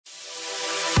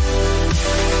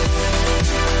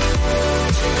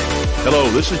Hello,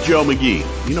 this is Joe McGee.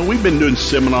 You know, we've been doing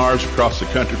seminars across the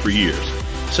country for years.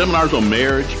 Seminars on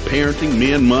marriage, parenting,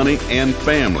 men, money, and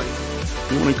family.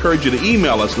 We want to encourage you to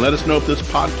email us and let us know if this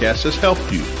podcast has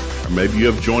helped you. Or maybe you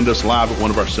have joined us live at one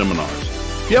of our seminars.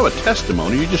 If you have a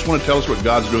testimony, you just want to tell us what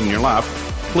God's doing in your life,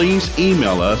 please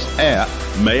email us at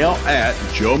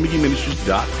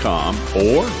mail@joemcgeeministries.com,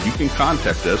 or you can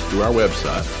contact us through our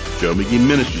website,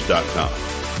 joemcgeeministries.com.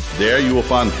 There you will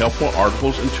find helpful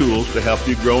articles and tools to help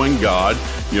you grow in God,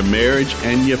 your marriage,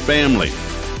 and your family.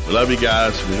 We love you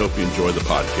guys. We hope you enjoy the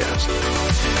podcast.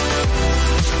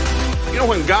 You know,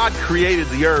 when God created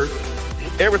the earth,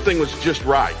 everything was just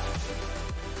right.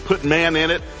 Put man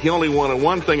in it. He only wanted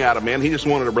one thing out of man. He just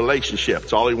wanted a relationship.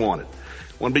 That's all he wanted. I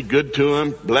want to be good to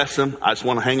him, bless him. I just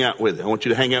want to hang out with him. I want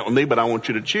you to hang out with me, but I want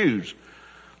you to choose.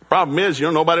 The problem is,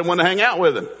 nobody wanted to hang out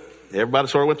with him. Everybody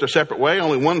sort of went their separate way.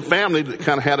 Only one family that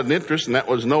kind of had an interest, and that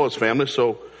was Noah's family.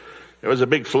 So there was a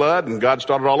big flood, and God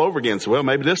started all over again. So, well,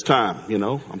 maybe this time,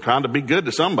 I'm trying to be good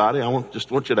to somebody. I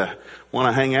just want you to want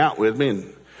to hang out with me. And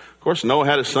of course, Noah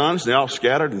had his sons. They all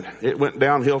scattered, and it went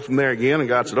downhill from there again. And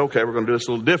God said, okay, we're going to do this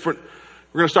a little different.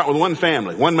 We're going to start with one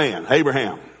family, one man,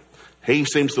 Abraham. He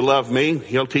seems to love me.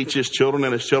 He'll teach his children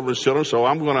and his children's children. So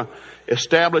I'm going to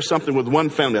establish something with one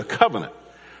family, a covenant.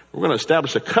 We're going to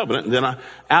establish a covenant, and then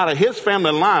out of his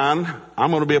family line,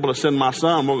 I'm going to be able to send my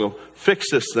son. We're going to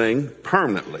fix this thing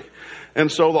permanently.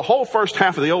 And so the whole first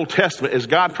half of the Old Testament is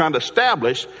God trying to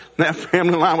establish that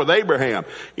family line with Abraham.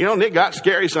 And it got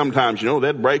scary sometimes.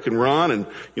 They'd break and run, and,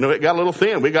 it got a little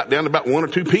thin. We got down to about one or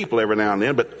two people every now and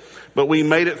then, but we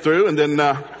made it through, and then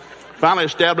finally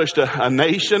established a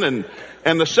nation.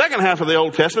 And the second half of the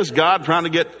Old Testament is God trying to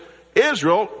get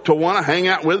Israel to want to hang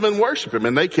out with him and worship him.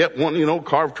 And they kept wanting,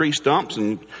 carve tree stumps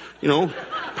and,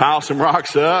 pile some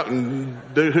rocks up and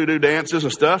do hoodoo dances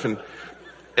and stuff. And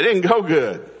it didn't go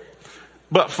good.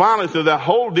 But finally, through that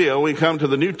whole deal, we come to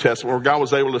the New Testament where God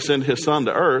was able to send his son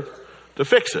to earth to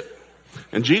fix it.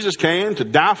 And Jesus came to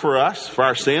die for us, for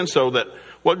our sins, so that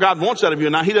what God wants out of you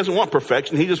and I, he doesn't want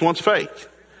perfection. He just wants faith.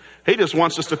 He just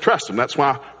wants us to trust him. That's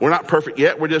why we're not perfect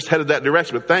yet. We're just headed that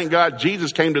direction. But thank God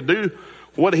Jesus came to do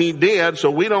what he did, so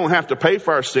we don't have to pay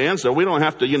for our sins, so we don't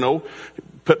have to,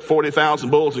 put 40,000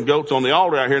 bulls and goats on the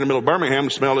altar out here in the middle of Birmingham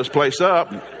and smell this place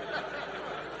up.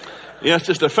 It's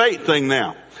just a faith thing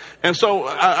now. And so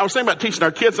I was thinking about teaching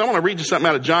our kids. I want to read you something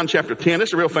out of John chapter 10.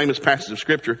 This is a real famous passage of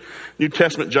Scripture. New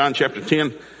Testament, John chapter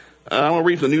 10. I want to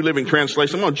read from the New Living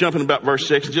Translation. I'm going to jump in about verse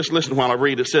 6 and just listen while I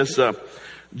read. It says,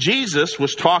 Jesus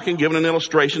was talking, giving an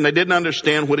illustration. They didn't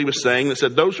understand what he was saying. They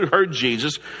said those who heard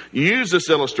Jesus use this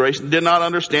illustration did not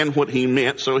understand what he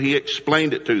meant, so he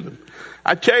explained it to them.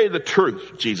 I tell you the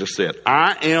truth, Jesus said.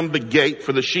 I am the gate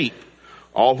for the sheep.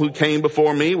 All who came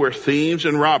before me were thieves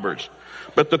and robbers,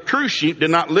 but the true sheep did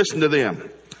not listen to them.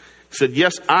 He said,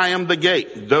 yes, I am the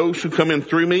gate. Those who come in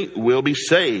through me will be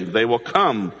saved. They will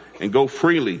come and go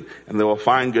freely, and they will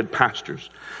find good pastures.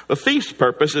 The thief's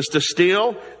purpose is to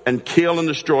steal and kill and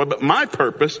destroy, but my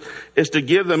purpose is to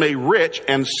give them a rich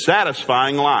and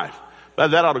satisfying life.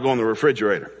 That ought to go in the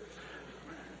refrigerator.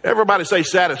 Everybody say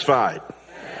satisfied.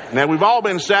 Now, we've all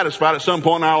been satisfied at some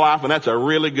point in our life, and that's a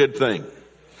really good thing.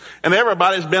 And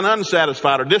everybody's been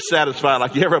unsatisfied or dissatisfied.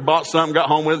 Like, you ever bought something, got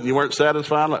home with it, and you weren't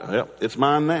satisfied? Like, well, it's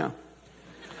mine now.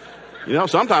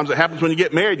 Sometimes it happens when you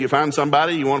get married. You find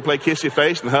somebody, you want to play kiss your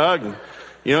face and hug, and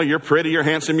you're pretty, you're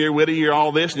handsome, you're witty, you're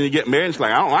all this, and you get married, and it's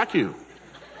like, I don't like you.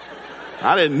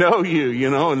 I didn't know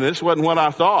you, and this wasn't what I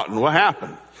thought. And what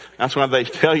happened? That's why they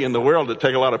tell you in the world to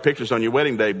take a lot of pictures on your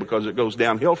wedding day, because it goes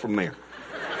downhill from there.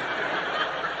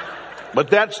 But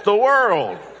that's the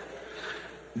world.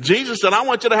 Jesus said, I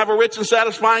want you to have a rich and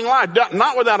satisfying life,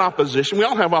 not without opposition. We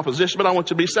all have opposition, but I want you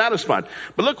to be satisfied.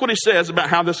 But look what he says about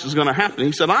how this is going to happen.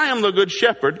 He said, I am the good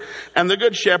shepherd, and the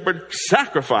good shepherd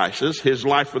sacrifices his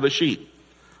life for the sheep.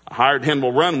 A hired hen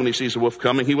will run when he sees a wolf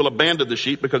coming. He will abandon the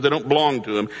sheep because they don't belong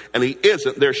to him, and he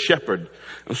isn't their shepherd.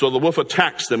 And so the wolf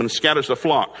attacks them and scatters the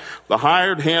flock. The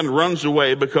hired hen runs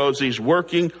away because he's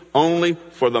working only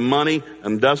for the money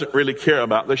and doesn't really care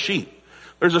about the sheep.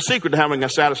 There's a secret to having a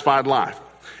satisfied life.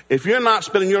 If you're not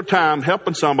spending your time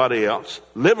helping somebody else,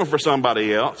 living for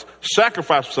somebody else,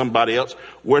 sacrificing for somebody else,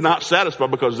 we're not satisfied,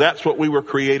 because that's what we were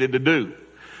created to do.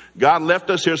 God left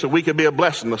us here so we could be a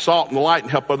blessing, the salt and the light,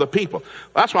 and help other people.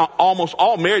 That's why almost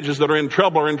all marriages that are in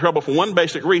trouble for one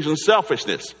basic reason: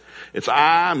 selfishness. It's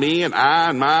I, me, and I,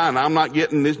 and my, and I'm not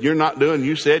getting this, you're not doing,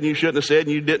 you said, and you shouldn't have said,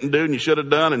 and you didn't do, and you should have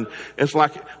done. And it's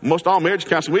like most all marriage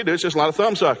counseling we do, it's just a lot of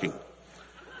thumb sucking.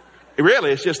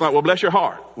 Really, it's just like, well, bless your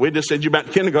heart. We just send you back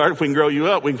to kindergarten. If we can grow you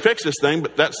up, we can fix this thing.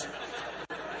 But that's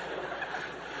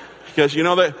Because, you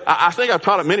know, I think I've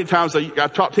taught it many times.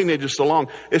 I've taught teenagers so long.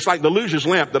 It's like the loser's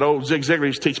limp that old Zig Ziglar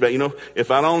used to teach about. You know,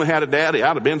 if I'd only had a daddy,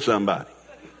 I'd have been somebody.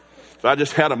 If I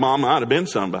just had a mama, I'd have been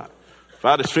somebody. If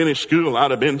I just finished school,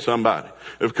 I'd have been somebody.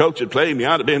 If coach had played me,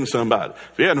 I'd have been somebody.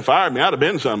 If he hadn't fired me, I'd have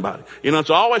been somebody. You know, it's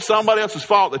always somebody else's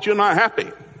fault that you're not happy.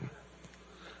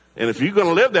 And if you're going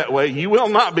to live that way, you will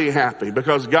not be happy,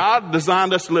 because God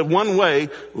designed us to live one way,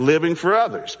 living for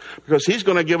others, because he's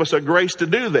going to give us a grace to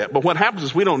do that. But what happens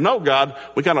is we don't know God.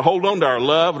 We kind of hold on to our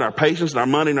love and our patience and our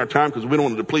money and our time because we don't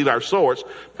want to deplete our source,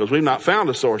 because we've not found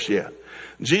a source yet.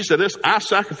 Jesus said this, I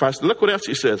sacrificed. Look what else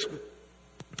he says.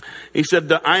 He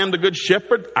said, I am the good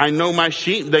shepherd. I know my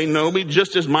sheep. They know me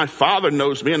just as my Father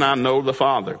knows me, and I know the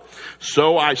Father.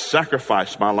 So I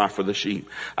sacrifice my life for the sheep.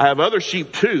 I have other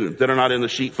sheep too that are not in the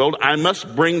sheepfold. I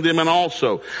must bring them in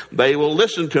also. They will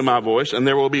listen to my voice, and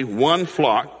there will be one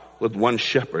flock with one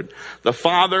shepherd. The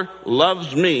Father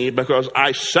loves me because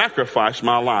I sacrifice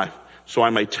my life, so I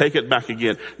may take it back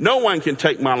again. No one can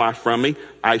take my life from me.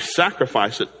 I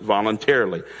sacrifice it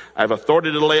voluntarily. I have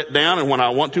authority to lay it down, and when I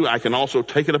want to, I can also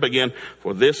take it up again,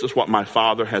 for this is what my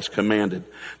Father has commanded.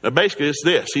 Now basically it's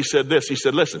this. He said this. He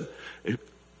said, listen,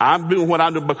 I'm doing what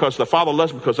I do because the Father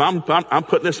loves me, because I'm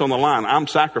putting this on the line. I'm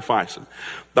sacrificing.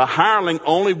 The hireling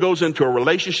only goes into a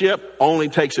relationship, only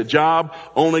takes a job,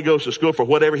 only goes to school for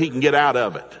whatever he can get out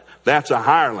of it. That's a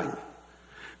hireling.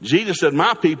 Jesus said,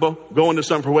 my people go into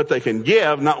something for what they can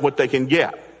give, not what they can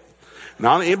get.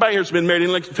 Now, anybody here that's been married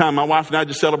any length of time, my wife and I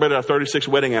just celebrated our 36th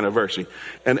wedding anniversary.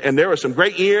 And there were some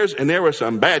great years and there were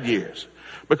some bad years.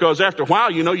 Because after a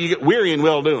while, you know, you get weary in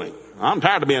well-doing. I'm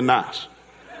tired of being nice.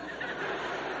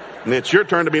 And it's your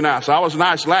turn to be nice. I was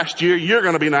nice last year. You're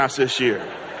going to be nice this year.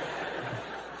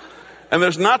 And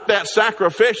there's not that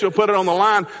sacrificial, put it on the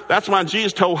line. That's why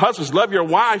Jesus told husbands, love your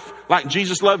wife like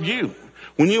Jesus loved you.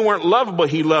 When you weren't lovable,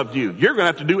 he loved you. You're going to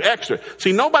have to do extra.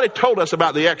 See, nobody told us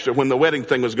about the extra when the wedding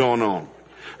thing was going on.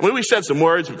 I mean, we said some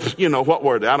words, you know, what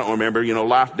were they? I don't remember, you know,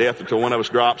 life, death until one of us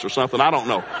drops or something. I don't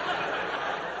know.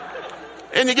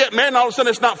 And you get married and all of a sudden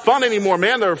it's not fun anymore,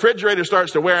 man. The refrigerator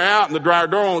starts to wear out and the dryer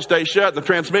door won't stay shut and the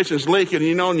transmission's leaking,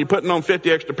 you know, and you're putting on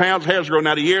 50 extra pounds, hair's growing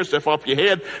out of your ears, stuff off your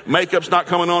head, makeup's not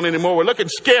coming on anymore. We're looking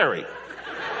scary.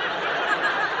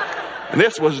 And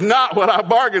this was not what I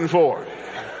bargained for.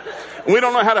 We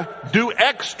don't know how to do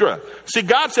extra. See,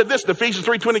 God said this in Ephesians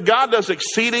 3:20, God does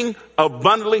exceeding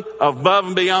abundantly above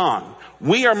and beyond.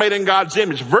 We are made in God's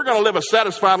image. If we're going to live a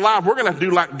satisfied life, we're going to have to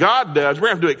do like God does. We're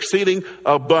going to have to do exceeding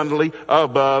abundantly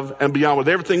above and beyond with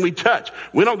everything we touch.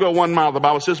 We don't go 1 mile, the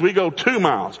Bible says. We go 2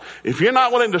 miles. If you're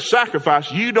not willing to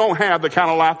sacrifice, you don't have the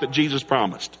kind of life that Jesus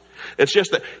promised. It's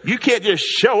just that you can't just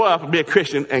show up and be a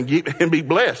Christian and be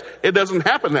blessed. It doesn't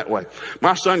happen that way.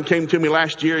 My son came to me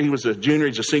last year. He was a junior.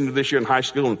 He's a senior this year in high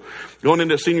school and going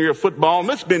into senior year of football. And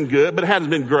it's been good, but it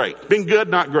hasn't been great. It's been good,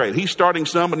 not great. He's starting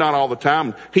some, but not all the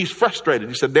time. He's frustrated.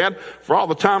 He said, Dad, for all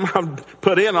the time I've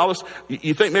put in all this,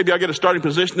 you think maybe I'll get a starting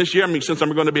position this year? I mean, since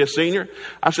I'm going to be a senior.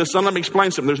 I said, son, let me explain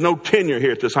something. There's no tenure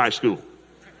here at this high school.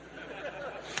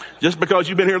 Just because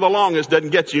you've been here the longest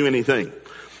doesn't get you anything.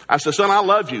 I said, son, I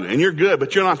love you and you're good,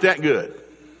 but you're not that good.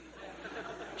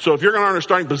 So if you're going to earn a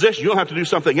starting position, you'll have to do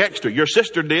something extra. Your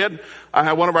sister did. I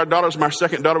have one of our daughters, my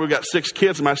second daughter. We've got 6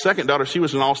 kids. And my second daughter, she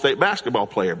was an all-state basketball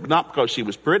player, but not because she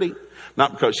was pretty,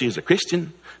 not because she's a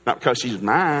Christian, not because she's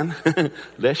mine.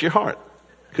 Bless your heart.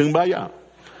 Kumbaya.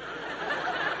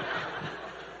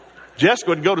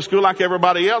 Jessica would go to school like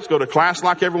everybody else, go to class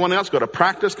like everyone else, go to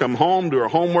practice, come home, do her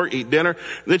homework, eat dinner.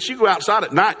 Then she'd go outside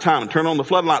at nighttime and turn on the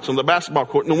floodlights on the basketball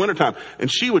court in the wintertime.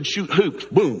 And she would shoot hoops.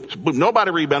 Boom, boom. Nobody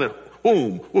rebounded.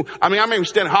 Boom, boom. I mean, I remember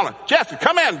standing hollering, Jessica,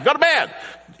 come in, go to bed.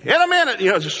 In a minute,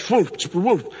 you know, just boom,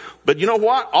 boom. But you know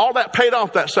what? All that paid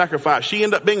off, that sacrifice. She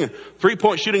ended up being a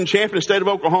 3-point shooting champion in the state of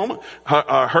Oklahoma.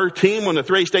 Her team won the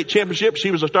 3A state championship. She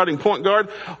was a starting point guard.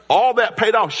 All that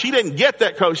paid off. She didn't get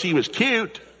that because she was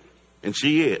cute. And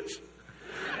she is.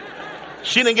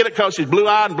 She didn't get it because she's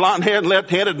blue-eyed and blonde-haired and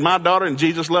left-handed and my daughter and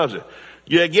Jesus loves her.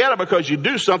 You get it because you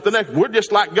do something. We're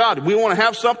just like God. We want to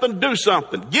have something, do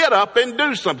something. Get up and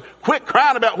do something. Quit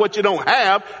crying about what you don't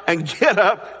have and get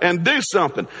up and do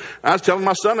something. I was telling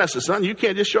my son, I said, son, you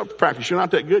can't just show up to practice. You're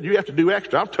not that good. You have to do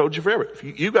extra. I've told you forever.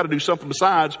 You've got to do something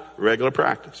besides regular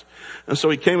practice. And so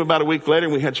he came about a week later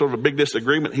and we had sort of a big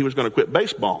disagreement. He was going to quit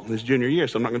baseball in his junior year.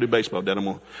 So I'm not going to do baseball, Dad.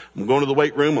 I'm going to the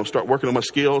weight room. I'm going to start working on my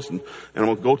skills and I'm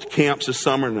going to go to camps this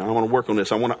summer and I want to work on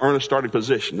this. I want to earn a starting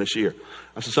position this year.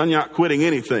 I said, son, you're not quitting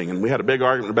anything. And we had a big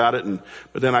argument about it.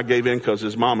 But then I gave in because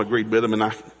his mom agreed with him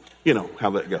and you know how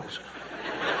that goes.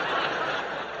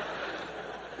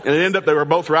 And it ended up they were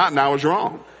both right and I was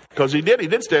wrong. Because he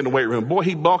did stay in the weight room. Boy,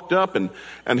 he bulked up, and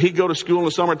he'd go to school in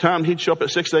the summertime. He'd show up at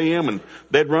 6 a.m. and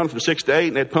they'd run from 6 to 8,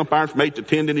 and they'd pump iron from 8 to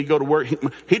 10. Then he'd go to work.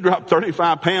 He dropped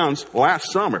 35 pounds last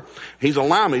summer. He's a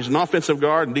lineman. He's an offensive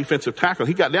guard and defensive tackle.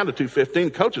 He got down to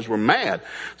 215. Coaches were mad.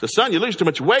 So, son, you lose too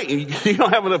much weight and you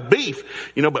don't have enough beef.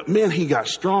 But man, he got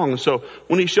strong. And so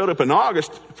when he showed up in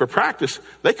August for practice,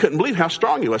 they couldn't believe how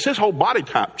strong he was. His whole body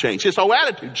type changed. His whole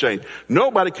attitude changed.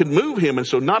 Nobody could move him. And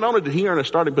so not only did he earn a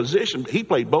starting position, but he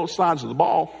played both sides of the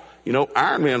ball.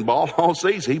 Ironman ball all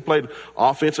season. He played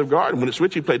offensive guard, and when it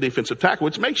switched, he played defensive tackle,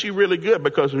 which makes you really good,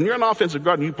 because when you're an offensive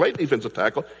guard and you play defensive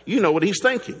tackle, you know what he's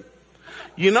thinking.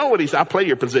 I play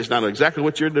your position. I know exactly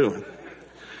what you're doing.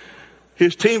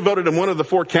 His team voted him one of the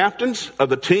 4 captains of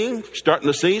the team starting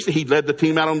the season. He led the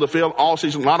team out on the field all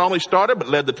season. Not only started, but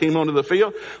led the team onto the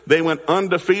field. They went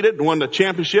undefeated and won the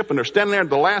championship, and they're standing there at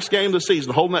the last game of the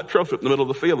season holding that trophy up in the middle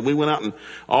of the field. And we went out, and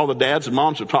all the dads and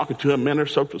moms were talking to him. Men are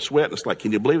soaked with sweat. And it's like,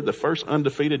 can you believe it? The first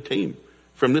undefeated team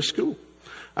from this school.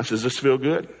 I said, does this feel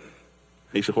good?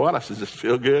 He said, what? I said, does this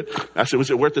feel good? I said,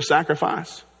 was it worth the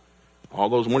sacrifice? All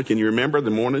those mornings, can you remember the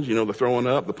mornings, the throwing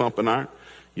up, the pumping iron?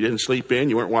 You didn't sleep in.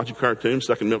 You weren't watching cartoons,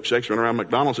 sucking milkshakes, running around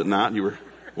McDonald's at night. You were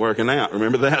working out.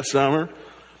 Remember that summer?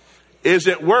 Is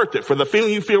it worth it? For the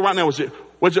feeling you feel right now, was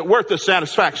it worth the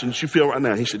satisfaction that you feel right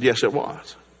now? He said, yes, it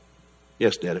was.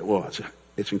 Yes, Dad, it was.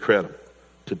 It's incredible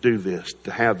to do this,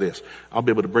 to have this. I'll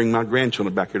be able to bring my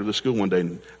grandchildren back here to the school one day,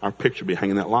 and our picture will be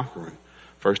hanging in that locker room.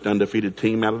 First undefeated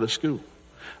team out of the school.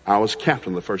 I was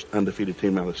captain of the first undefeated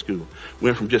team out of the school.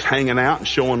 Went from just hanging out and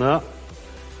showing up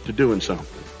to doing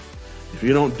something. If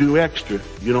you don't do extra,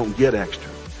 you don't get extra.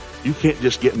 You can't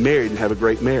just get married and have a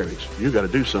great marriage. You got to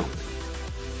do something.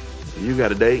 You got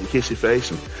to date and kiss your face,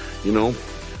 and you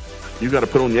got to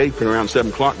put on the apron around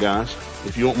 7 o'clock, guys.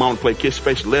 If you want mom to play kiss your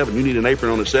face at 11, you need an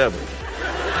apron on at 7.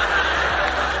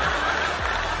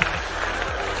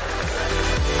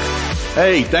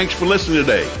 Hey, thanks for listening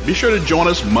today. Be sure to join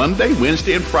us Monday,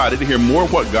 Wednesday, and Friday to hear more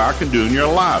of what God can do in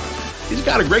your life. He's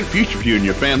got a great future for you and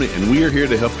your family, and we are here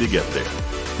to help you get there.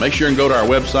 Make sure and go to our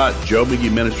website,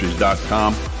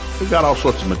 joemcgeeministries.com. We've got all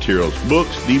sorts of materials,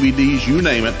 books, DVDs, you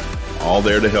name it, all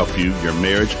there to help you, your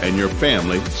marriage, and your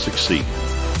family succeed.